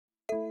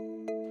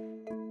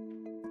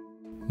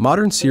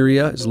Modern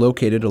Syria is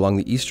located along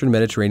the eastern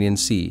Mediterranean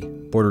Sea,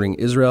 bordering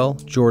Israel,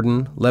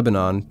 Jordan,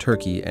 Lebanon,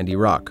 Turkey, and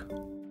Iraq.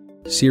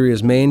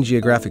 Syria's main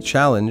geographic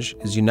challenge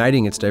is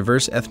uniting its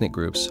diverse ethnic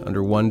groups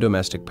under one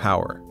domestic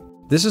power.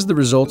 This is the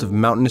result of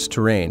mountainous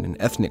terrain and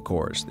ethnic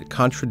cores that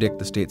contradict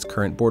the state's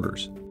current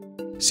borders.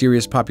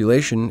 Syria's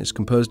population is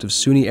composed of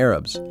Sunni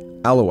Arabs,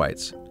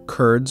 Alawites,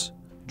 Kurds,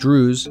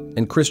 Druze,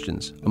 and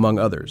Christians, among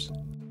others.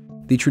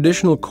 The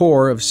traditional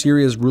core of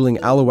Syria's ruling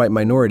Alawite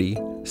minority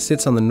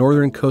sits on the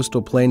northern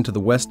coastal plain to the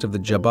west of the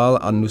Jabal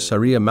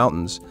al-Nusayriya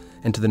Mountains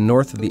and to the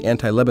north of the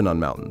anti-Lebanon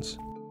Mountains.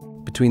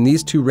 Between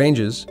these two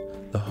ranges,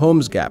 the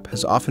Homs Gap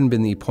has often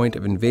been the point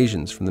of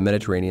invasions from the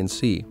Mediterranean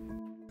Sea.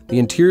 The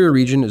interior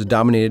region is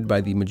dominated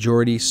by the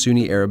majority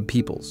Sunni Arab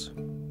peoples.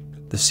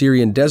 The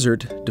Syrian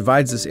desert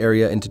divides this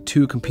area into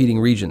two competing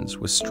regions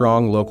with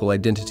strong local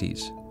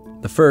identities.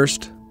 The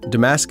first,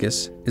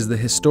 Damascus, is the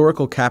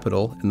historical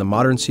capital and the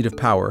modern seat of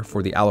power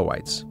for the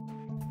Alawites.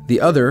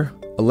 The other,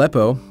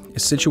 Aleppo,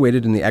 is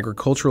situated in the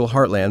agricultural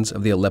heartlands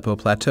of the Aleppo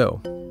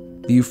Plateau.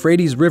 The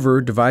Euphrates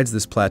River divides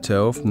this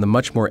plateau from the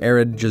much more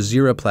arid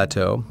Jazira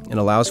Plateau and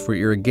allows for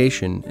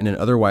irrigation in an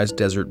otherwise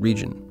desert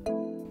region.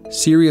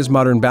 Syria's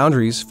modern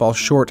boundaries fall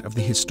short of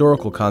the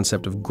historical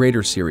concept of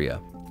Greater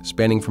Syria,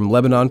 spanning from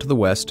Lebanon to the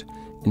west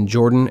and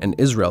Jordan and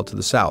Israel to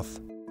the south.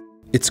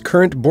 Its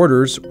current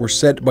borders were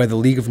set by the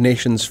League of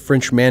Nations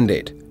French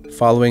mandate,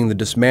 following the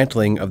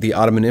dismantling of the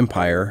Ottoman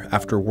Empire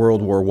after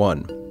World War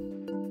I.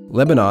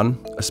 Lebanon,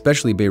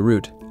 especially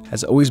Beirut,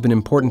 has always been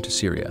important to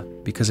Syria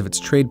because of its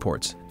trade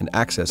ports and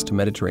access to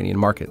Mediterranean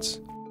markets.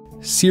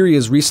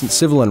 Syria's recent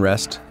civil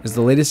unrest is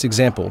the latest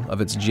example of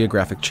its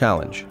geographic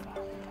challenge.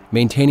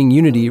 Maintaining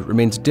unity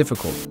remains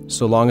difficult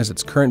so long as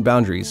its current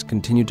boundaries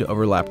continue to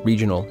overlap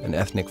regional and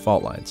ethnic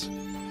fault lines.